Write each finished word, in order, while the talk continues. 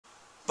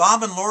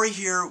Bob and Lori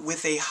here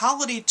with a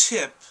holiday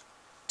tip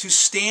to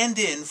stand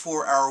in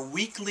for our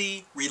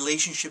weekly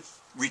relationship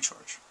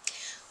recharge.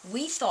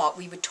 We thought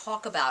we would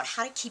talk about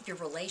how to keep your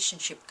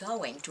relationship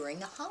going during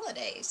the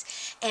holidays.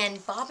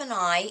 And Bob and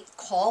I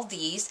call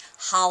these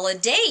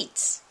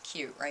Holi-Dates.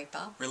 Cute, right,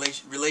 Bob?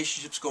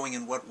 Relationships going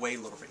in what way,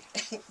 Lori?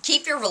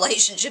 Keep your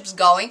relationships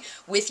going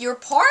with your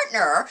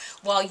partner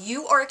while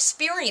you are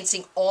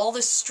experiencing all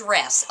the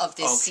stress of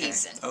this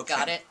season. Okay.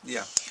 Got it?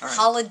 Yeah. All right.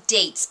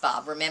 Holi-Dates,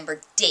 Bob.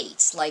 Remember,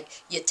 dates. Like,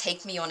 you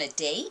take me on a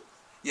date?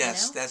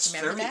 Yes,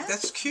 you know?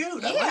 that's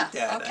cute. Yeah, I like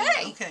that.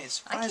 okay. Okay,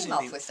 it's I came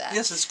up with that.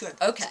 Yes, it's good.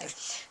 Okay.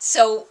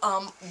 So,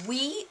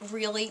 we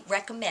really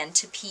recommend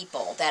to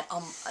people that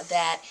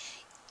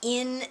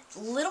in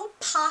little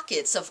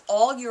pockets of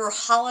all your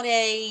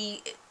holiday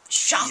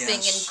shopping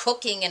and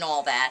cooking and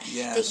all that,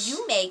 that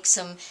you make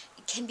some,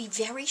 can be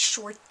very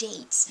short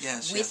dates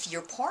with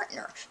your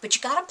partner. But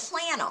you got to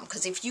plan them,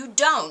 because if you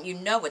don't, you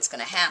know what's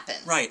going to happen.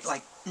 Right,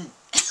 like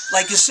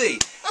you see,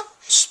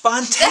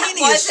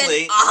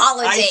 spontaneously,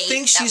 I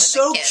think she's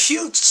so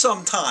cute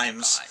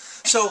sometimes.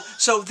 So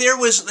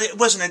it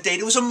wasn't a date,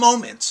 it was a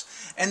moment.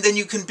 And then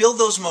you can build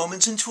those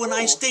moments into a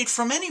nice date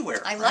from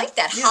anywhere. I like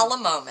that. Yeah. Holla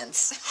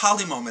moments.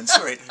 Holly moments,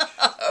 right.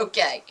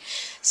 Okay.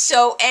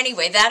 So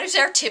anyway, that is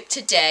our tip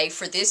today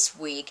for this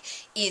week,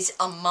 is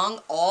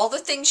among all the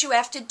things you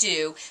have to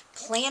do,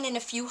 plan in a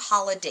few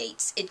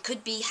holidays. It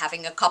could be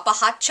having a cup of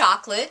hot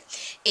chocolate.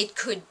 It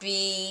could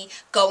be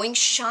going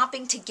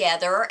shopping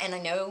together. And I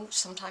know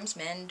sometimes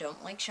men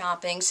don't like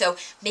shopping. So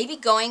maybe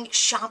going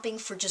shopping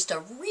for just a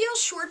real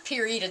short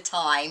period of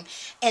time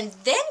and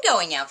then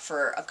going out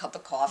for a cup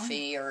of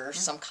coffee or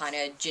some kind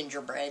of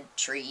gingerbread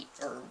treat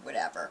or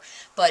whatever.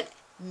 But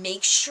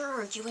make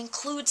sure you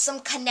include some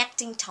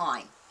connecting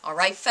time. All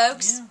right,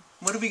 folks? Yeah.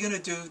 What are we going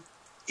to do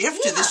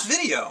after this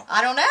video?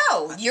 I don't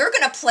know. You're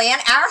going to plan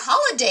our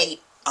holiday.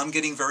 I'm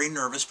getting very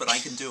nervous, but I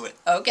can do it.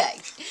 Okay.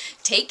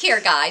 Take care,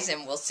 guys,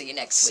 and we'll see you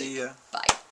next week. See ya. Bye.